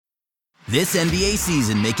This NBA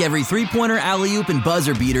season, make every three-pointer, alley-oop, and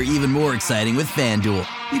buzzer beater even more exciting with FanDuel.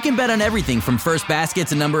 You can bet on everything from first basket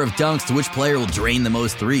to number of dunks to which player will drain the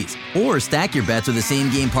most threes. Or stack your bets with a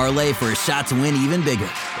same-game parlay for a shot to win even bigger.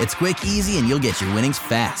 It's quick, easy, and you'll get your winnings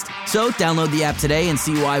fast. So download the app today and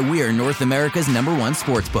see why we're North America's #1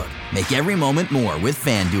 sportsbook. Make every moment more with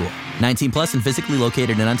FanDuel. 19 plus and physically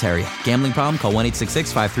located in Ontario. Gambling problem? Call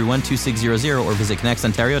 1-866-531-2600 or visit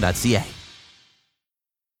connectsontario.ca.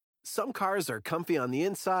 Some cars are comfy on the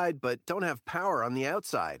inside, but don't have power on the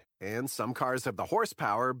outside. And some cars have the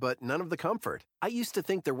horsepower, but none of the comfort. I used to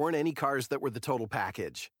think there weren't any cars that were the total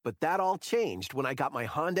package. But that all changed when I got my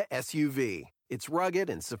Honda SUV. It's rugged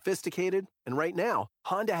and sophisticated. And right now,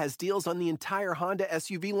 Honda has deals on the entire Honda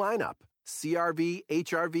SUV lineup. CR-V,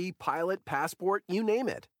 HR-V, Pilot, Passport, you name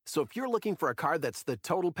it. So if you're looking for a car that's the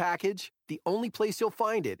total package, the only place you'll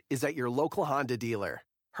find it is at your local Honda dealer.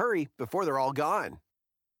 Hurry before they're all gone.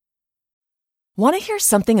 Want to hear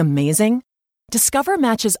something amazing? Discover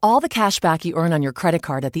matches all the cash back you earn on your credit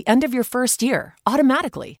card at the end of your first year,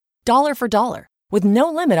 automatically, dollar for dollar, with no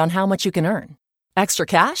limit on how much you can earn. Extra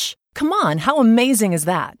cash? Come on, how amazing is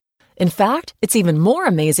that? In fact, it's even more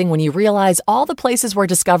amazing when you realize all the places where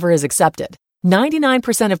Discover is accepted.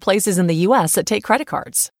 99% of places in the U.S. that take credit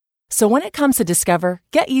cards. So when it comes to Discover,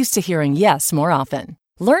 get used to hearing yes more often.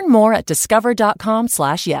 Learn more at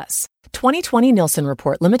discover.com/yes. 2020 Nielsen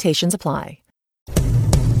Report. Limitations apply.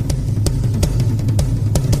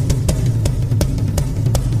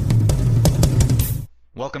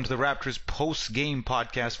 Welcome to the Raptors post-game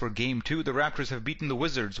podcast for Game 2. The Raptors have beaten the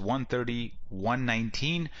Wizards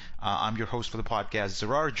 130-119. I'm your host for the podcast,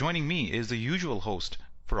 Zarar. Joining me is the usual host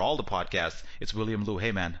for all the podcasts. It's William Liu.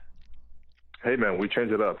 Hey, man. Hey, man, we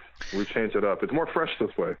change it up. It's more fresh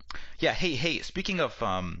this way. Yeah, hey, speaking of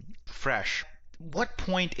fresh, what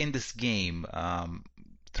point in this game,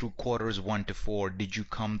 through quarters 1 to 4, did you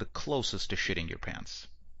come the closest to shitting your pants?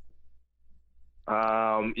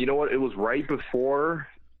 You know what? It was right before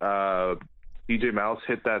DJ Mouse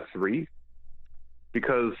hit that three,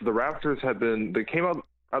 because the Raptors they came out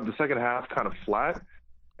of the second half kind of flat,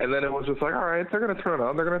 and then it was just like, all right, they're going to turn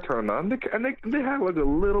on. They had like a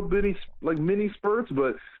little bitty, like mini spurts,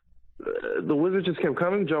 but the Wizards just kept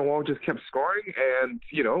coming. John Wall just kept scoring, and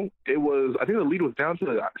it was, I think the lead was down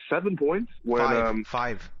to 7 points when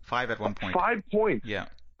five at one point. 5 points. Yeah.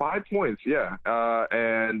 5 points. Yeah.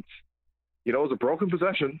 And it was a broken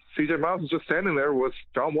possession. CJ Miles was just standing there with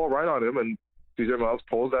John Wall right on him, and CJ Miles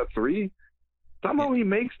pulls that three. Somehow he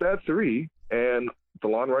makes that three, and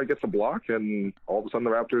DeLon Wright gets a block, and all of a sudden the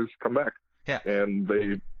Raptors come back. Yeah. And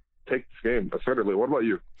they take this game assertively. What about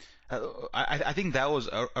you? I think that was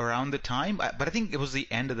around the time, but I think it was the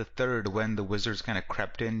end of the third when the Wizards kind of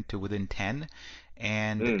crept in to within 10,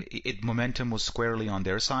 and momentum was squarely on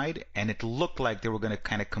their side, and it looked like they were going to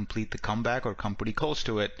kind of complete the comeback or come pretty close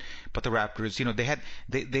to it. But the Raptors,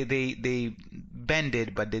 they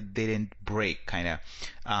bended, but they didn't break, kind of.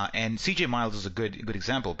 And CJ Miles is a good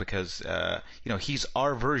example because he's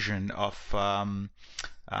our version of Ty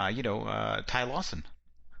Lawson.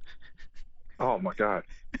 Oh my God.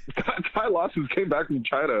 Ty Lawson came back from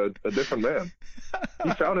China a different man.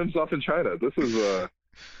 He found himself in China. This is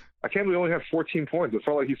I can't believe he only had 14 points. It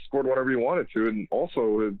felt like he scored whatever he wanted to. And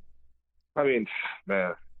also,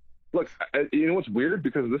 man. Look, you know what's weird?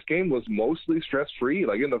 Because this game was mostly stress-free.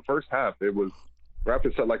 Like in the first half, it was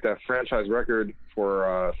Raptors set like that franchise record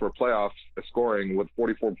for playoffs scoring with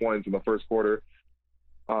 44 points in the first quarter.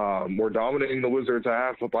 We're dominating the Wizards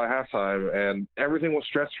by halftime, and everything was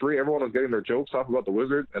stress-free. Everyone was getting their jokes off about the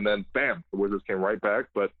Wizards, and then, bam, the Wizards came right back.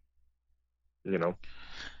 But,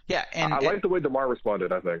 yeah, and I like the way DeMar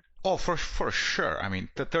responded, I think. Oh, for sure. I mean,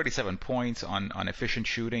 the 37 points on efficient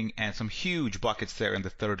shooting and some huge buckets there in the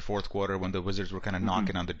third, fourth quarter when the Wizards were kind of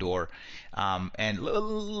knocking on the door. And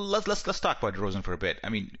let's talk about DeRozan for a bit. I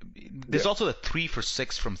mean, there's also the 3 for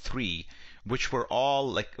 6 from 3, which were all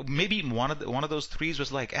like, maybe one of those threes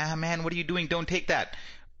was like, man, what are you doing? Don't take that.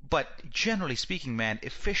 But generally speaking, man,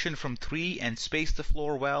 efficient from 3 and spaced the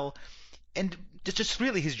floor well. And just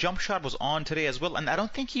really, his jump shot was on today as well. And I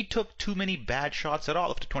don't think he took too many bad shots at all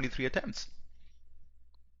after 23 attempts.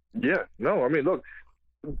 Yeah, no, I mean, look,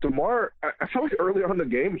 DeMar, I felt like early on in the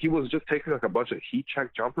game, he was just taking like a bunch of heat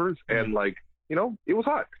check jumpers, and it was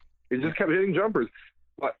hot. He just kept hitting jumpers.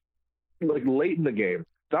 But like late in the game,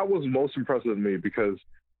 that was most impressive to me because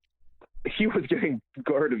he was getting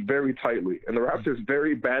guarded very tightly, and the Raptors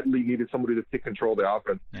very badly needed somebody to take control of the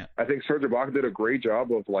offense. Yeah. I think Serge Ibaka did a great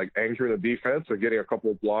job of like anchoring the defense or getting a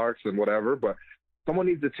couple of blocks and whatever, but someone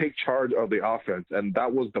needs to take charge of the offense, and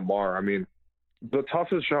that was DeMar. I mean, the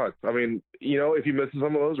toughest shots. I mean, if he misses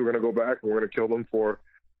some of those, we're going to go back and we're going to kill them for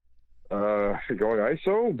going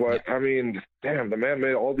ISO. But I mean, damn, the man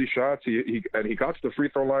made all these shots. He got to the free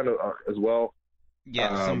throw line as well.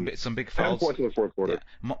 Yeah, some big 10 fouls. points in the fourth quarter.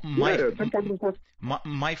 Yeah. 10 points in the fourth.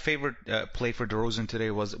 My favorite play for DeRozan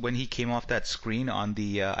today was when he came off that screen on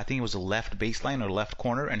the I think it was the left baseline or left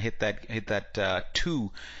corner and hit that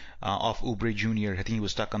two off Oubre Jr. I think he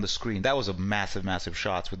was stuck on the screen. That was a massive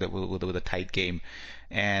shots with a tight game,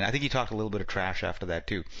 and I think he talked a little bit of trash after that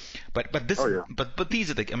too. But these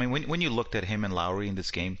are the, I mean, when you looked at him and Lowry in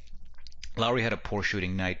this game, Lowry had a poor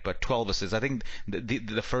shooting night, but 12 assists. I think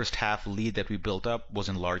the first half lead that we built up was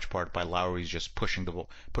in large part by Lowry's just pushing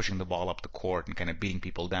the ball up the court and kind of beating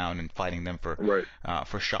people down and fighting them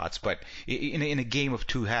for shots. But in a game of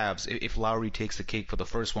two halves, if Lowry takes the cake for the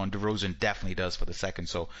first one, DeRozan definitely does for the second.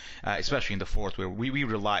 So especially in the fourth, where we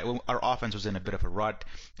rely, our offense was in a bit of a rut.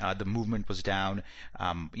 The movement was down.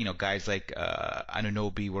 Guys like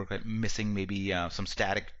Anunoby were missing maybe some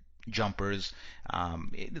static jumpers.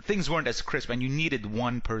 Things weren't as crisp, and you needed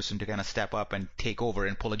one person to kind of step up and take over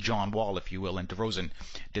and pull a John Wall, if you will, and DeRozan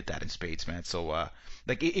did that in spades, man. So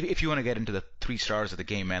if you want to get into the 3 stars of the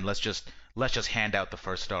game, man, let's just hand out the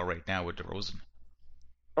first star right now with DeRozan.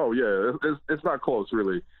 Oh yeah, it's not close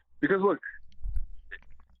really, because look,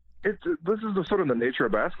 this is the sort of the nature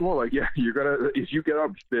of basketball. Like, yeah, you're gonna, if you get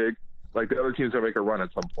up big, like, the other team's gonna make a run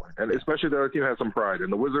at some point, and especially the other team has some pride.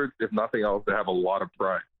 And the Wizards, if nothing else, they have a lot of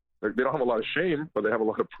pride. Like, they don't have a lot of shame, but they have a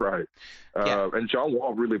lot of pride. And John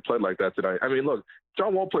Wall really played like that tonight. I mean, look,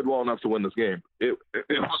 John Wall played well enough to win this game. It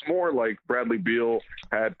was more like Bradley Beal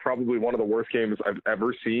had probably one of the worst games I've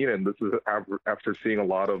ever seen, and this is after seeing a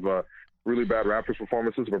lot of really bad Raptors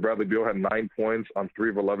performances. But Bradley Beal had 9 points on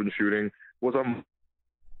 3 of 11 shooting.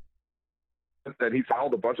 And he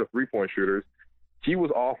fouled a bunch of 3-point shooters. He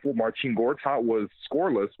was awful. Marcin Gortat was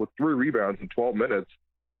scoreless with 3 rebounds in 12 minutes.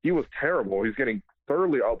 He was terrible. He's getting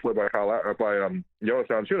thoroughly outplayed by Jonas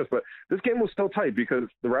Valanciunas. But this game was still tight because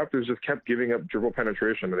the Raptors just kept giving up dribble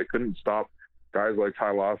penetration, and they couldn't stop guys like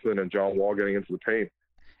Ty Lawson and John Wall getting into the paint.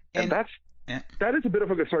 And that is a bit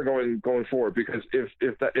of a concern going forward, because if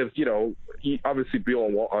obviously Beal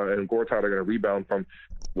and Gortat are going to rebound from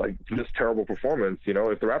like this terrible performance.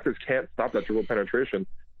 If the Raptors can't stop that dribble penetration,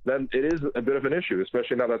 then it is a bit of an issue,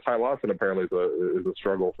 especially now that Ty Lawson apparently is a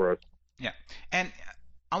struggle for us. Yeah, and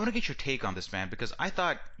I want to get your take on this, man, because I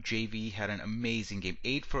thought JV had an amazing game.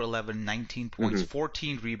 8 for 11, 19 points,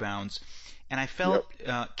 14 rebounds. And I felt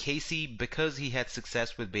Casey, because he had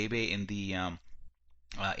success with Bebe in the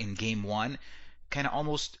in Game 1, kind of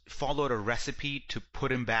almost followed a recipe to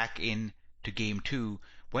put him back into Game 2,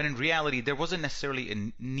 when in reality there wasn't necessarily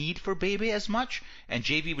a need for Bebe as much, and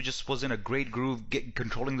JV was in a great groove,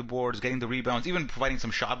 controlling the boards, getting the rebounds, even providing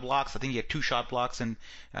some shot blocks. I think he had 2 shot blocks in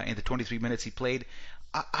the 23 minutes he played.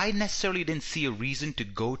 I necessarily didn't see a reason to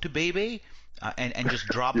go to Bebe and just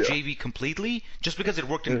drop JV completely. Just because it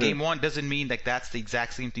worked in Game 1 doesn't mean that that's the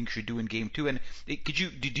exact same thing you should do in Game 2. And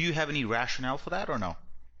do you have any rationale for that or no?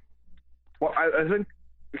 Well, I think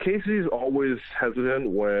Casey's always hesitant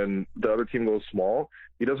when the other team goes small.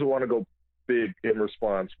 He doesn't want to go big in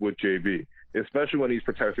response with JV, especially when he's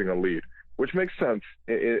protecting a lead, which makes sense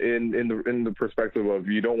in the perspective of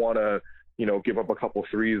you don't want to give up a couple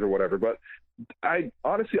threes or whatever. But I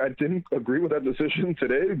didn't agree with that decision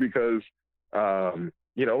today because, I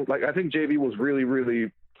think JV was really,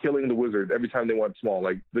 really killing the Wizards every time they went small.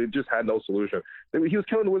 Like, they just had no solution. He was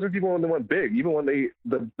killing the Wizards even when they went big. Even when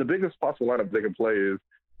the biggest possible lineup they could play is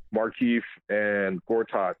Markieff and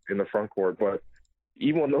Gortat in the front court. But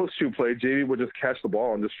even when those two played, JV would just catch the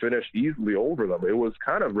ball and just finish easily over them. It was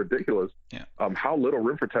kind of ridiculous how little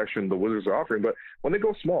rim protection the Wizards are offering. But when they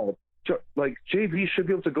go small, like, JV should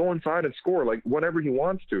be able to go inside and score like whenever he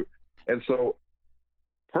wants to. And so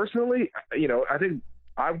personally, I think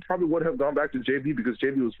I probably would have gone back to JV because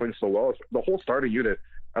JV was playing so well. The whole starting unit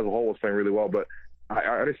as a whole was playing really well, but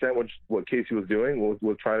I understand what Casey was doing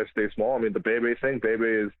was trying to stay small. I mean, the Bebe thing,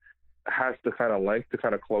 has the kind of length to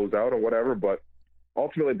kind of close out or whatever, but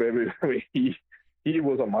ultimately Bebe, I mean, he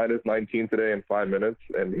was a minus 19 today in 5 minutes,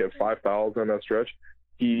 and he had 5 fouls on that stretch.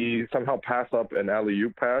 He somehow passed up an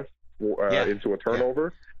alley-oop pass into a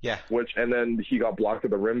turnover. Yeah. And then he got blocked at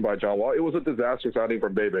the rim by John Wall. It was a disastrous outing for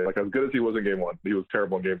Bebe. Like, as good as he was in Game 1, he was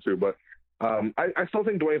terrible in Game 2. But I still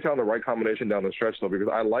think Dwayne found the right combination down the stretch, though, because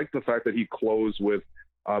I like the fact that he closed with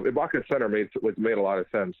Ibaka at center made a lot of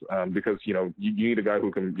sense because, you need a guy who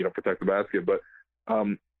can, protect the basket. But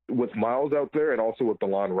with Miles out there and also with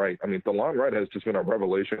DeLon Wright, I mean, DeLon Wright has just been a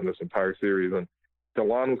revelation in this entire series. And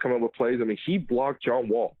DeLon was coming up with plays. I mean, he blocked John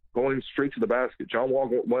Wall going straight to the basket. John Wall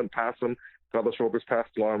went past him, got the shoulders past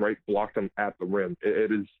Delon Wright, blocked him at the rim.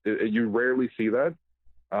 You rarely see that.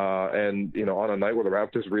 And, on a night where the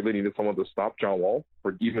Raptors really needed someone to stop John Wall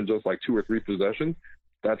for even just like 2 or 3 possessions,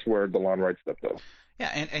 that's where Delon Wright stepped up.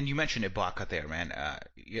 Yeah, and you mentioned Ibaka there, man.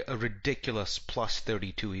 A ridiculous plus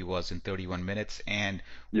 32 he was in 31 minutes. And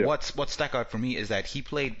what stuck out for me is that he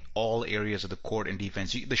played all areas of the court in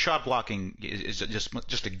defense. The shot blocking is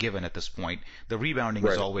just a given at this point. The rebounding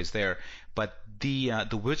is always there. But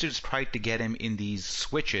the Wizards tried to get him in these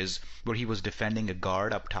switches where he was defending a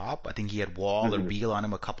guard up top. I think he had Wall or Beal on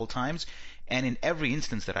him a couple times. And in every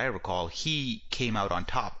instance that I recall, he came out on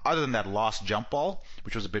top, other than that lost jump ball,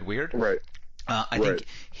 which was a bit weird. Right. I think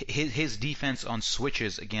his defense on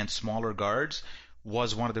switches against smaller guards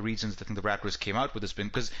was one of the reasons I think the Raptors came out with this spin,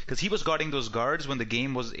 because he was guarding those guards when the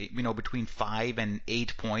game was between 5 and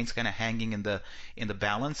 8 points, kind of hanging in the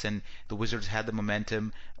balance, and the Wizards had the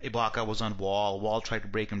momentum. Ibaka was on Wall. Wall tried to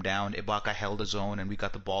break him down. Ibaka held his own, and we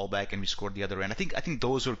got the ball back and we scored the other end. I think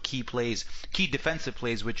those were key plays, key defensive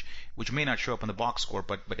plays, which may not show up in the box score,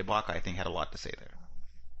 but Ibaka I think had a lot to say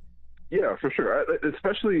there. Yeah, for sure,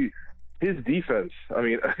 especially his defense. I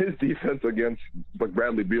mean, his defense against like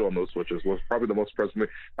Bradley Beal on those switches was probably the most impressive.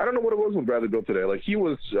 I don't know what it was with Bradley Beal today. Like he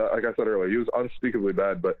was, like I said earlier, he was unspeakably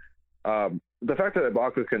bad. But the fact that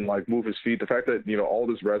Ibaka can like move his feet, the fact that all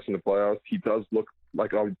this rest in the playoffs, he does look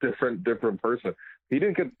like a different person. He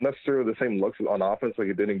didn't get necessarily the same looks on offense like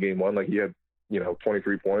he did in Game 1. Like he had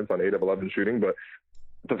 23 points on 8 of 11 shooting, but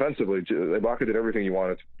defensively, Ibaka did everything you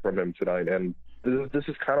wanted from him tonight. And this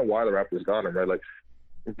is kind of why the Raptors got him, right? Like,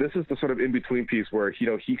 this is the sort of in-between piece where he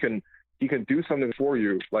can do something for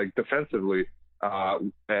you, like defensively,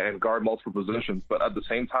 and guard multiple positions, but at the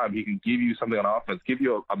same time he can give you something on offense, give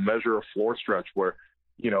you a measure of floor stretch where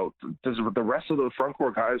the rest of the front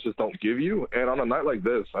court guys just don't give you. And on a night like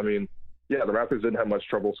this, I mean, yeah, the Raptors didn't have much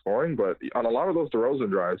trouble scoring, but on a lot of those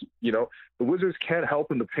DeRozan drives, the Wizards can't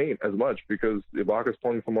help in the paint as much because Ibaka's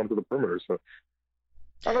pulling someone to the perimeter. So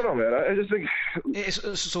I don't know, man. I just think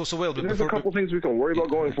Will, there's a couple things we can worry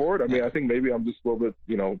about going forward. I mean, I think maybe I'm just a little bit,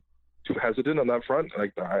 too hesitant on that front.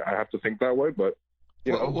 Like I have to think that way, but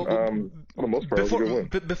for the most part, it's a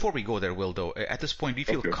good win. Before we go there, Will, though, at this point, do you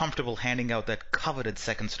feel comfortable handing out that coveted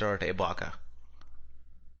second star to Ibaka?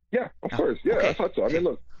 Yeah, of course. Yeah, I thought so. I mean,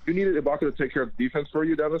 look, you needed Ibaka to take care of the defense for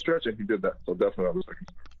you down the stretch, and he did that. So definitely on the second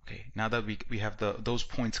star. Okay, now that we have those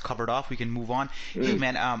points covered off, we can move on. Hey,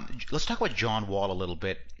 man, let's talk about John Wall a little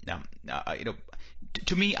bit.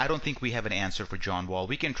 To me, I don't think we have an answer for John Wall.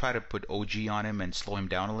 We can try to put OG on him and slow him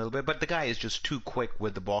down a little bit, but the guy is just too quick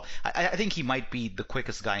with the ball. I think he might be the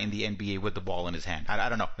quickest guy in the NBA with the ball in his hand. I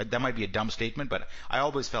don't know. That might be a dumb statement, but I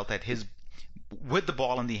always felt that with the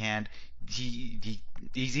ball in the hand, he's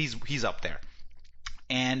up there.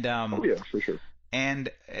 And yeah, for sure. And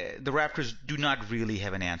the Raptors do not really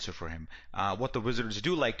have an answer for him. What the Wizards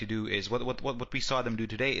do like to do is what we saw them do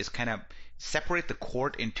today is kind of separate the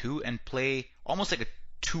court in two and play almost like a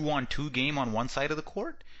 2-on-2 game on one side of the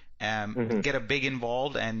court. Get a big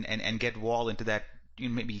involved and get Wall into that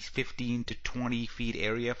maybe 15 to 20 feet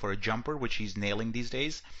area for a jumper, which he's nailing these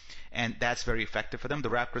days. And that's very effective for them. The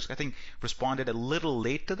Raptors, I think, responded a little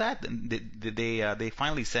late to that. They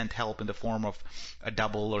finally sent help in the form of a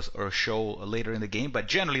double or a show later in the game. But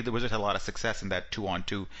generally, the Wizards had a lot of success in that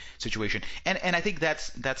 2-on-2 situation. And I think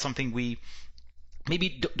that's something we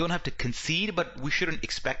maybe don't have to concede, but we shouldn't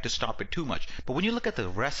expect to stop it too much. But when you look at the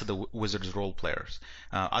rest of the Wizards role players,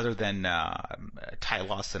 other than Ty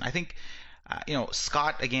Lawson, I think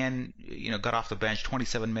Scott again, got off the bench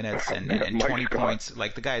 27 minutes and 20 points.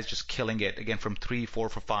 Like the guy is just killing it again from 3, 4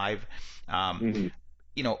 for 5.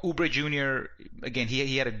 Oubre Jr. again,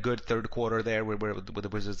 he had a good third quarter there where the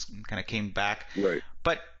Wizards kind of came back. Right.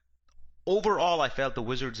 But overall, I felt the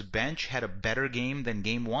Wizards bench had a better game than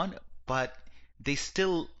Game 1, but they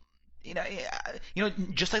still.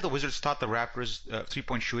 Just like the Wizards thought the Raptors'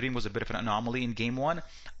 three-point shooting was a bit of an anomaly in Game 1,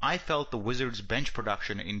 I felt the Wizards' bench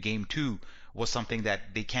production in Game 2 was something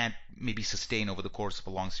that they can't maybe sustain over the course of a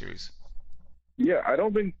long series. Yeah, I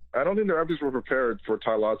don't think the Raptors were prepared for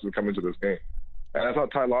Ty Lawson to come into this game, and I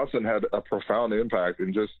thought Ty Lawson had a profound impact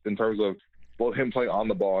in terms of both him playing on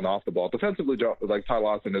the ball and off the ball. Defensively, like Ty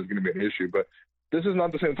Lawson is going to be an issue, but this is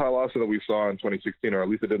not the same Ty Lawson that we saw in 2016, or at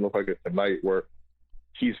least it didn't look like it tonight, where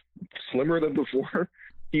he's slimmer than before.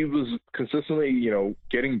 He was consistently,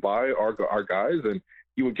 getting by our guys, and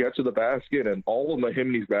he would get to the basket, and all of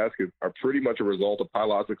Mahimni's baskets are pretty much a result of Ty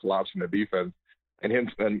Lawson collapsing the defense, and him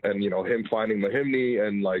finding Mahimni,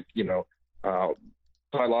 and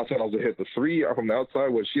Ty Lawson also hit the three from the outside,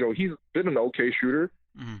 which he's been an okay shooter,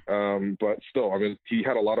 but still, I mean, he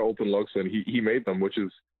had a lot of open looks, and he made them, which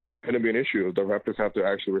is going to be an issue. The Raptors have to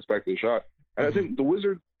actually respect the shot. And I think the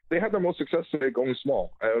Wizards, they had their most success today going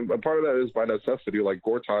small. And part of that is by necessity. Like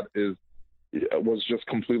Gortat was just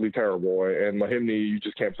completely terrible. And Mahimni, you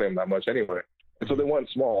just can't play him that much anyway. And so they went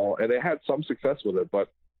small, and they had some success with it. But,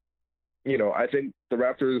 I think the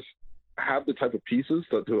Raptors have the type of pieces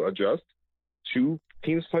to adjust to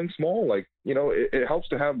teams playing small. Like, it helps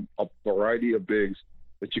to have a variety of bigs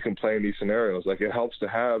that you can play in these scenarios. Like, it helps to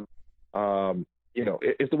have,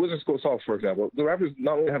 if the Wizards go soft, for example, the Raptors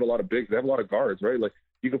not only have a lot of bigs, they have a lot of guards, right? Like,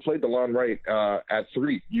 you could play DeLon Wright at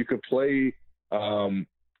 3. You could play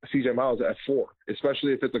CJ Miles at 4,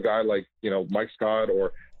 especially if it's a guy like, Mike Scott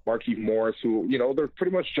or Markieff Morris, who, they're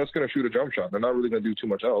pretty much just going to shoot a jump shot. They're not really going to do too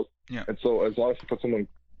much else. Yeah. And so as long as you put someone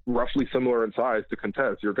roughly similar in size to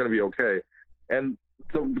contest, you're going to be okay. And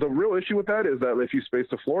the real issue with that is that if you space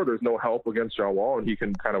the floor, there's no help against John Wall, and he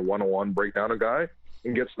can kind of one-on-one break down a guy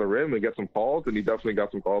and get to the rim and get some calls, and he definitely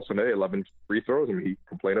got some calls today, 11 free throws. I mean, he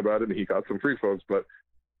complained about it, and he got some free throws. But,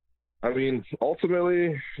 I mean,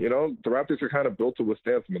 ultimately, the Raptors are kind of built to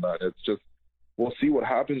withstand some of that. It's just, we'll see what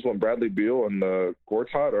happens when Bradley Beal and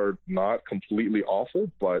Gortat are not completely awful,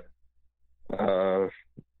 but I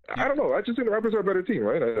don't know. I just think the Raptors are a better team,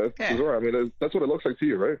 right? I mean, that's what it looks like to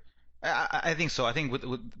you, right? I think so. I think with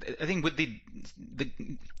the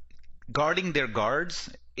guarding their guards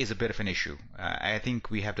is a bit of an issue. I think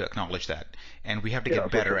we have to acknowledge that, and we have to get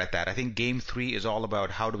better at that. I think Game 3 is all about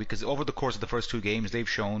how do we, because over the course of the first 2 games, they've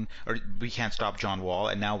shown, or we can't stop John Wall,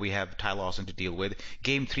 and now we have Ty Lawson to deal with.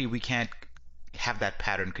 Game 3, we can't have that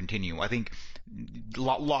pattern continue. I think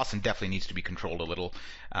Lawson definitely needs to be controlled a little,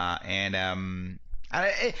 yes,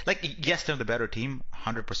 they're the better team,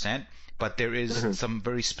 100%. But there is some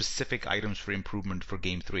very specific items for improvement for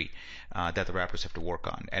Game 3 that the Raptors have to work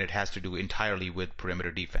on, and it has to do entirely with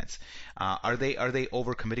perimeter defense. Are they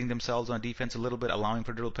overcommitting themselves on defense a little bit, allowing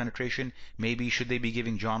for dribble penetration? Maybe should they be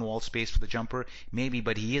giving John Wall space for the jumper? Maybe,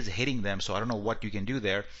 but he is hitting them, so I don't know what you can do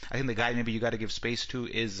there. I think the guy maybe you got to give space to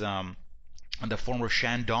is the former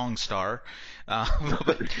Shandong star,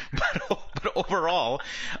 but overall,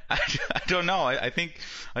 I don't know. I think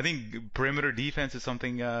perimeter defense is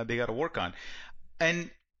something they got to work on,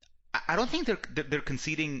 and I don't think they're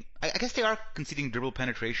conceding. I guess they are conceding dribble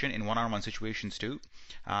penetration in one-on-one situations too,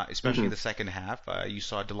 especially in the second half. You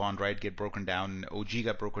saw DeLon Wright get broken down, OG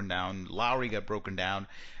got broken down, Lowry got broken down,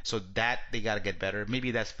 so that they got to get better.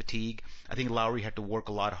 Maybe that's fatigue. I think Lowry had to work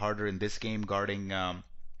a lot harder in this game guarding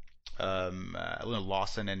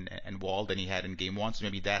Lawson and Wall than he had in Game 1, so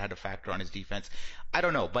maybe that had a factor on his defense. I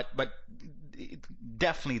don't know, but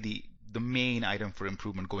definitely the main item for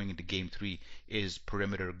improvement going into Game 3 is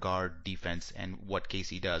perimeter guard defense and what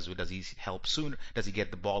Casey does. Does he help sooner? Does he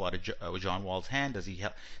get the ball out of John Wall's hand? Does he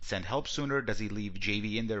send help sooner? Does he leave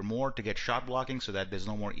JV in there more to get shot blocking so that there's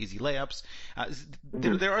no more easy layups?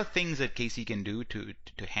 There are things that Casey can do to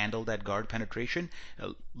handle that guard penetration.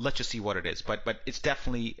 Let's just see what it is. But it's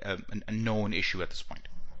definitely a known issue at this point.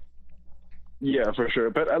 Yeah, for sure.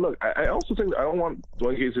 But look, I also think I don't want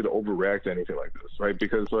Dwayne Casey to overreact to anything like this, right?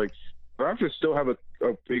 Because the Raptors still have a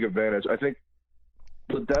big advantage. I think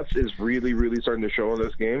the depth is really, really starting to show in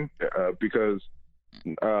this game because,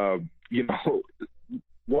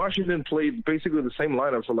 Washington played basically the same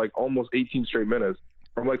lineup for almost 18 straight minutes.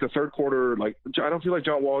 From the third quarter, I don't feel like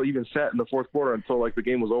John Wall even sat in the fourth quarter until the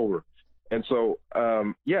game was over. And so,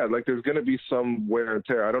 there's going to be some wear and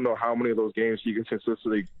tear. I don't know how many of those games you can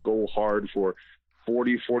consistently go hard for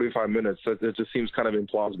 40, 45 minutes. It just seems kind of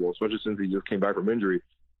implausible, especially since he just came back from injury.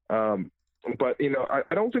 But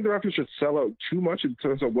I don't think the Raptors should sell out too much in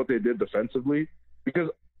terms of what they did defensively, because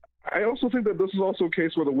I also think that this is also a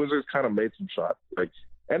case where the Wizards kind of made some shots,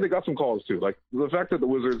 and they got some calls too. The fact that the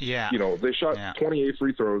Wizards, they shot 28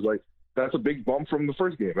 free throws, that's a big bump from the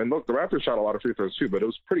first game. And look, the Raptors shot a lot of free throws too, but it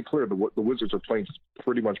was pretty clear the Wizards are playing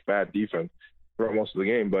pretty much bad defense for most of the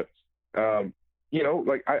game. But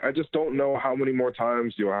I just don't know how many more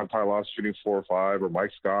times you'll have Ty Lawson shooting 4 or 5, or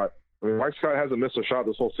Mike Scott. I mean, Mike Scott hasn't missed a shot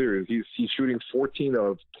this whole series. He's shooting 14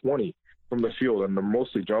 of 20 from the field, and they're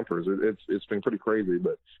mostly jumpers. It's been pretty crazy.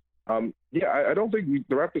 But, I don't think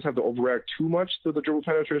the Raptors have to overreact too much to the dribble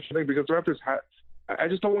penetration thing, because the Raptors I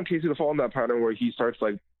just don't want Casey to fall in that pattern where he starts,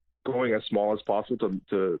 going as small as possible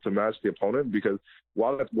to match the opponent, because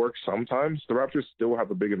while that works sometimes, the Raptors still have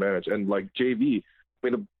a big advantage. And, JV, I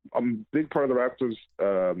mean, a big part of the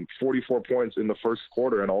Raptors' 44 points in the first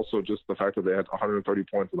quarter, and also just the fact that they had 130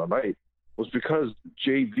 points in the night, was because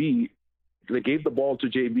JV, they gave the ball to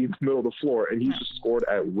JV in the middle of the floor, and he just scored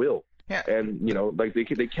at will. Yeah. And,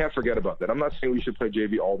 they can't forget about that. I'm not saying we should play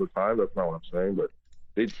JV all the time. That's not what I'm saying. But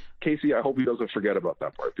Casey, I hope he doesn't forget about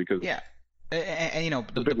that part, because And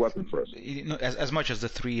the big weapon for us. As much as the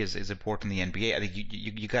three is important in the NBA, I think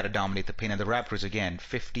you got to dominate the paint. And the Raptors, again,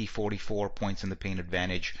 44 points in the paint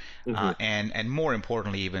advantage, and more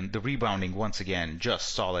importantly, even the rebounding once again just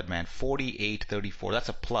solid, man. 48-34. That's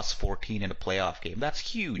a plus 14 in a playoff game. That's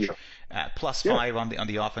huge. Yeah. Plus 5 on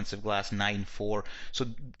the offensive glass, 9-4. So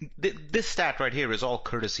this stat right here is all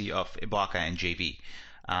courtesy of Ibaka and JV.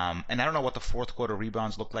 And I don't know what the fourth quarter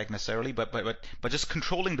rebounds look like necessarily, but just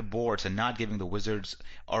controlling the boards and not giving the Wizards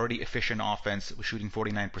already efficient offense, shooting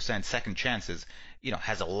 49%, second chances,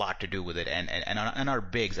 has a lot to do with it. And our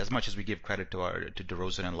bigs, as much as we give credit to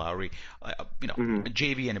DeRozan and Lowry,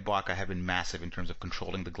 JV and Ibaka have been massive in terms of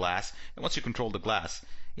controlling the glass. And once you control the glass,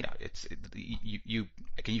 you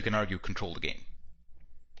can argue control the game.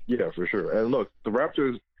 Yeah, for sure. And look, the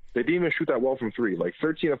Raptors, they didn't even shoot that well from three. Like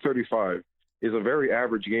 13 of 35. Is a very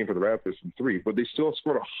average game for the Raptors from three, but they still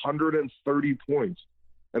scored 130 points.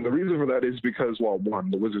 And the reason for that is because, well,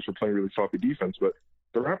 one, the Wizards were playing really sloppy defense, but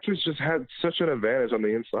the Raptors just had such an advantage on the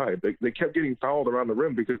inside. They kept getting fouled around the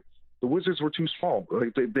rim because the Wizards were too small.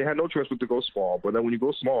 Like they had no choice but to go small. But then when you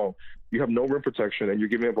go small, you have no rim protection and you're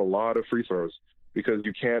giving up a lot of free throws because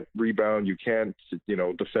you can't rebound, you can't,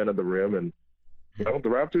 defend at the rim. And the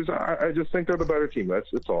Raptors, I just think they're the better team.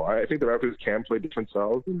 That's all. I think the Raptors can play different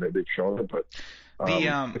styles, and they've shown it. But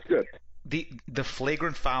it's good. The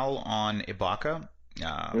flagrant foul on Ibaka.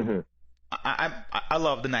 I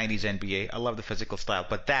love the '90s NBA. I love the physical style,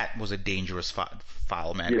 but that was a dangerous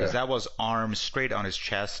foul, man. Because that was arms straight on his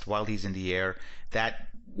chest while he's in the air. That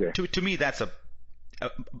to me, that's a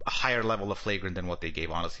higher level of flagrant than what they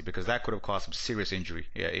gave, honestly, because that could have caused some serious injury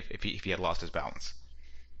if he had lost his balance.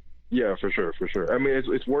 Yeah, for sure. I mean,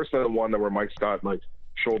 it's worse than the one where Mike Scott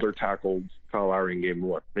shoulder tackled Kyle Lowry in game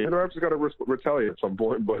one. The Raptors got to retaliate at some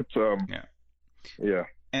point, but yeah.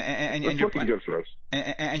 And it's looking good for us.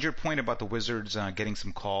 And your point about the Wizards getting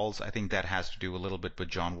some calls, I think that has to do a little bit with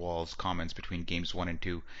John Wall's comments between games 1 and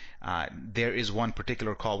 2. There is one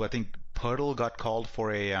particular call. I think Poeltl got called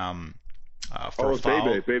for a for a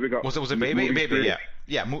foul. Bebe got. Was it Bebe? Bebe,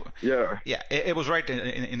 yeah. Yeah. It was right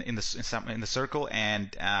in the circle,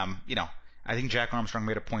 and I think Jack Armstrong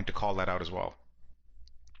made a point to call that out as well.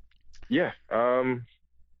 Yeah. I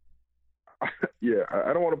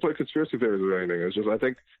don't want to play conspiracy theories or anything. It's just I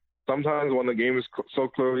think sometimes when the game is so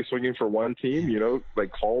clearly swinging for one team,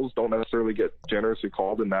 calls don't necessarily get generously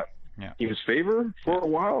called in that team's favor for a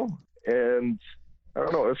while, and I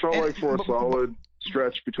don't know. It felt like for a solid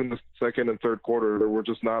stretch between the second and third quarter, there were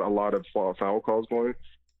just not a lot of foul calls going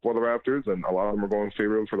for the Raptors, and a lot of them were going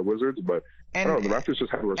favorable for the Wizards. But I don't know, the Raptors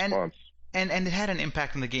just had a response. And it had an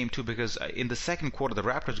impact in the game too, because in the second quarter, the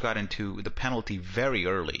Raptors got into the penalty very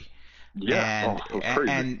early. Yeah,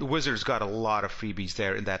 and the Wizards got a lot of freebies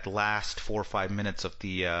there in that last 4 or 5 minutes of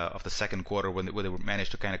the second quarter when they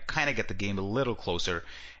managed to kind of get the game a little closer,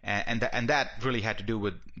 and that really had to do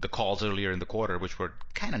with the calls earlier in the quarter, which were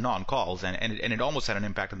kind of non-calls, and it almost had an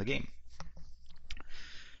impact on the game.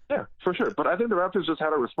 Yeah, for sure. But I think the Raptors just had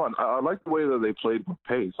to respond. I like the way that they played with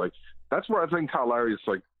pace. Like that's where I think Kyle Lowry's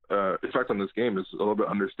effect on this game is a little bit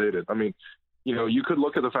understated. I mean, you could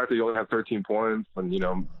look at the fact that he only had 13 points and,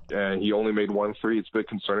 and he only made 1 3. It's a bit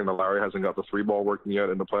concerning that Lowry hasn't got the 3-ball working yet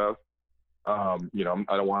in the playoffs. I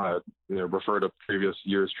don't want to refer to previous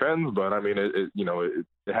year's trends, but I mean, it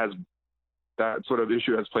has that sort of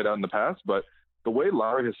issue has played out in the past. But the way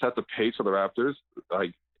Lowry has set the pace for the Raptors,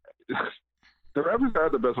 the Raptors are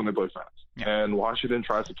the best when they play fast. Yeah. And Washington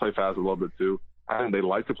tries to play fast a little bit too. And they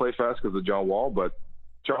like to play fast because of John Wall, but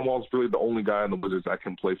John Wall's really the only guy in the Wizards that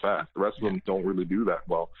can play fast. The rest of them don't really do that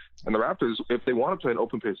well. And the Raptors, if they want to play an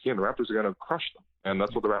open-pace game, the Raptors are going to crush them. And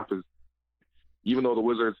that's what the Raptors, even though the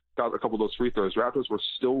Wizards got a couple of those free throws, Raptors were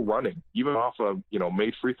still running, even off a,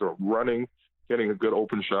 made free throw, running, getting a good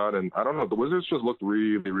open shot. And I don't know, the Wizards just looked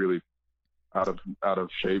really, really out of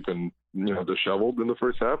shape and, disheveled in the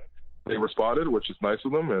first half. They responded, which is nice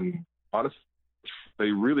of them. And honestly,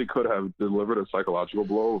 they really could have delivered a psychological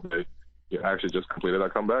blow. They actually just completed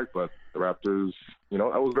that comeback, but the Raptors, that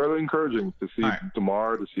was very encouraging to see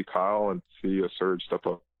DeMar, to see Kyle, and to see Serge step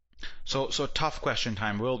up. So tough question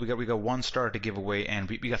time, Will. We got one star to give away, and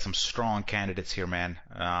we got some strong candidates here, man.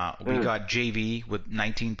 We got JV with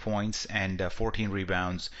 19 points and 14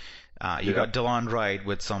 rebounds. You got DeLon Wright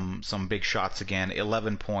with some big shots again,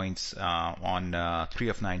 11 points on 3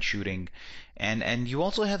 of 9 shooting. And you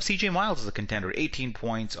also have CJ Miles as a contender, 18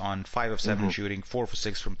 points on 5 of 7 shooting, 4 for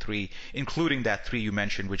 6 from 3, including that 3 you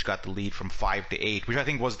mentioned, which got the lead from 5 to 8, which I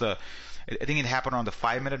think was I think it happened around the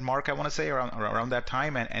 5-minute mark, I want to say, around that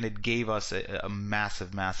time, and it gave us a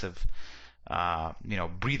massive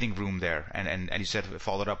breathing room there, and you said it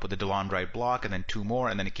followed up with the DeLon Wright block, and then 2 more,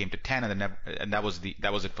 and then it came to 10, and that was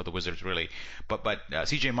it for the Wizards really. But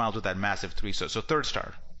CJ Miles with that massive 3, so third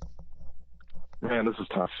star. Man, this is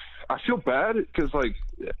tough. I feel bad because like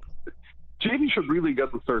JV should really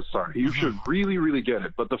get the third star. He should really, really get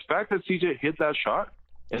it. But the fact that CJ hit that shot,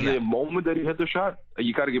 and the moment that he hit the shot,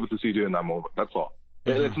 you got to give it to CJ in that moment. That's all.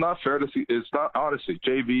 And it's not fair to see. It's not, honestly,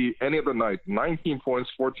 JV, any other night, 19 points,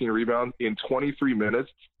 14 rebounds in 23 minutes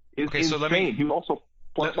is insane. So he also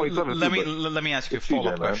plus 27. Let me ask you a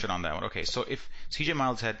follow-up question on that one. Okay, so if CJ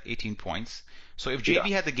Miles had 18 points, so if JV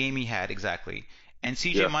had the game he had exactly, and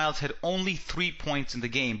CJ Miles had only 3 points in the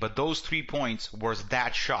game, but those 3 points was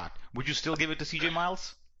that shot, would you still give it to CJ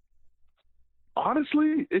Miles?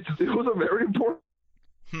 Honestly, it was a very important.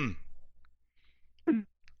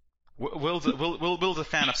 Will's a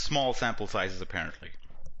fan of small sample sizes, apparently.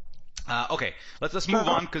 Okay, let's move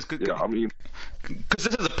on because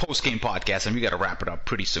this is a post-game podcast and we got to wrap it up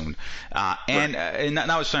pretty soon. And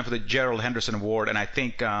now it's time for the Gerald Henderson Award, and I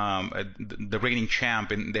think the reigning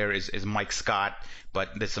champ in there is Mike Scott,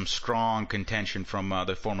 but there's some strong contention from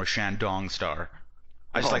the former Shandong star.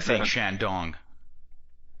 I just like saying Shandong.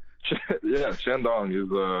 Yeah, Shandong is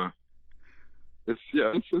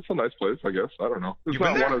it's a nice place, I guess. I don't know. It's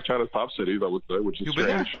not one of China's top cities, I would say, which is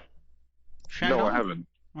strange. No, I haven't.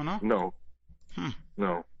 Oh, no? No.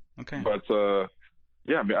 No. Okay. But, I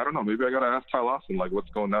mean, I don't know. Maybe I got to ask Ty Lawson, like, what's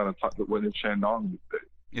going down in Shandong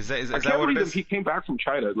these days. Is that what it is? He came back from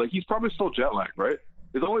China. Like, he's probably still jet lagged, right?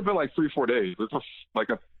 It's only been like 3-4 days. It's like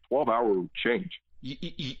a 12-hour change.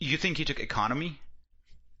 You think he took economy?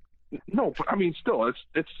 No, but I mean, still,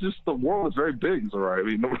 it's just the world is very big, all right. I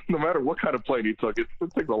mean, no matter what kind of plane he took, it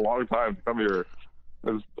takes a long time to come here.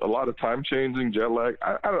 There's a lot of time changing, jet lag.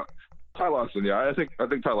 I don't. Ty Lawson, I think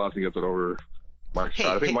Ty Lawson gets it over Mike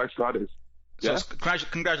Scott. I think Mike Scott is. So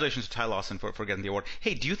congratulations to Ty Lawson for getting the award.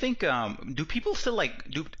 Hey, do you think do people still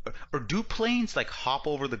do planes like hop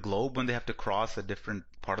over the globe when they have to cross a different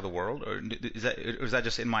part of the world, or is that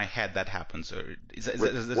just in my head that happens, or does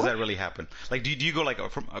that really happen? Like, do you go like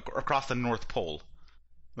from across the North Pole,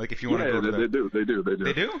 like if you want to go? They do. They do.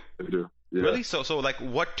 They do. Yeah. Really? So like,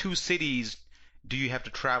 what 2 cities do you have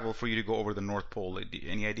to travel for you to go over the North Pole?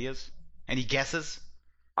 Any ideas? Any guesses?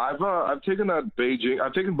 I've taken Beijing.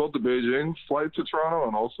 I've taken both the Beijing flight to Toronto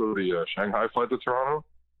and also the Shanghai flight to Toronto,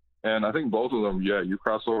 and I think both of them. Yeah, you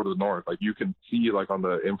cross over to the north. Like you can see like on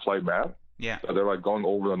the in-flight map. Yeah. They're like going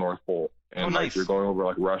over the North Pole, and nice. Like you're going over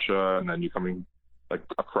like Russia, and then you're coming like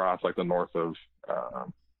across like the north of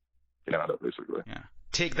Canada, basically. Yeah.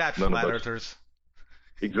 Take that, flat earthers.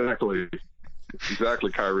 Exactly,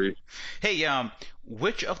 Kyrie. Hey,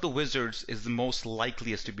 which of the Wizards is the most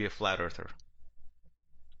likeliest to be a flat earther?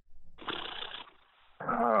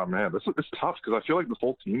 Oh man, it's tough because I feel like the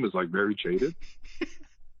whole team is like very jaded.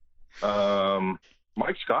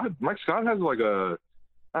 Mike Scott has like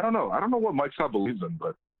I don't know what Mike Scott believes in,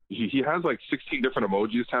 but he has like 16 different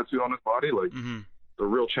emojis tattooed on his body. Like the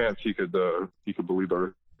real chance he could believe the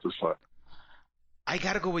Earth is flat. I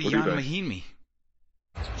gotta go with Jan Mahinmi.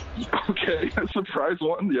 Okay, surprise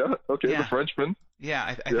one. Yeah. Okay, the Frenchman.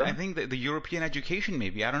 Yeah, I think the European education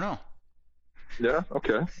maybe. I don't know. Yeah.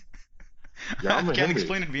 Okay. I can't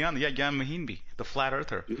explain it beyond. Yeah, Jan Mahinmi, the flat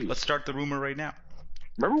earther. Jeez. Let's start the rumor right now.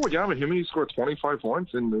 Remember when Jan Mahinmi scored 25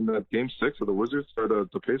 points in that Game 6 of the Wizards or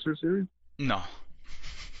the Pacers series? No.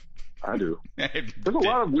 I do. There's a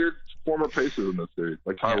lot of weird former Pacers in this series,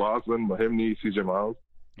 like Ty Lawson, Mahinmi, CJ Miles.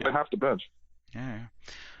 They have to bench. Yeah.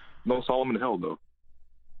 No Solomon Hill, though.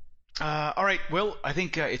 All right, Will, I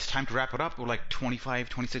think it's time to wrap it up. We're like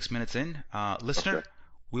 26 minutes in. Listener, okay.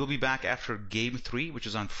 We'll be back after Game 3, which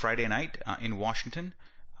is on Friday night in Washington.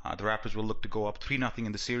 The Raptors will look to go up 3-0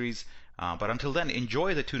 in the series. But until then,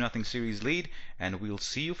 enjoy the 2-0 series lead, and we'll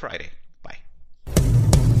see you Friday. Bye.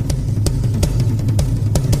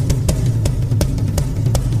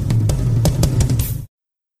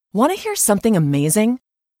 Want to hear something amazing?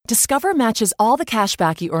 Discover matches all the cash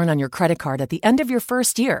back you earn on your credit card at the end of your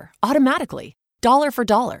first year, automatically, dollar for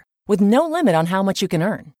dollar, with no limit on how much you can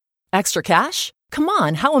earn. Extra cash? Come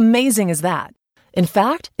on, how amazing is that? In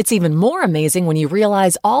fact, it's even more amazing when you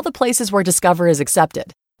realize all the places where Discover is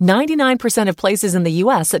accepted. 99% of places in the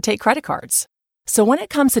U.S. that take credit cards. So when it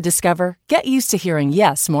comes to Discover, get used to hearing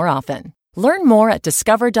yes more often. Learn more at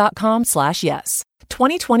discover.com/yes.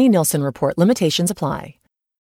 2020 Nielsen Report limitations apply.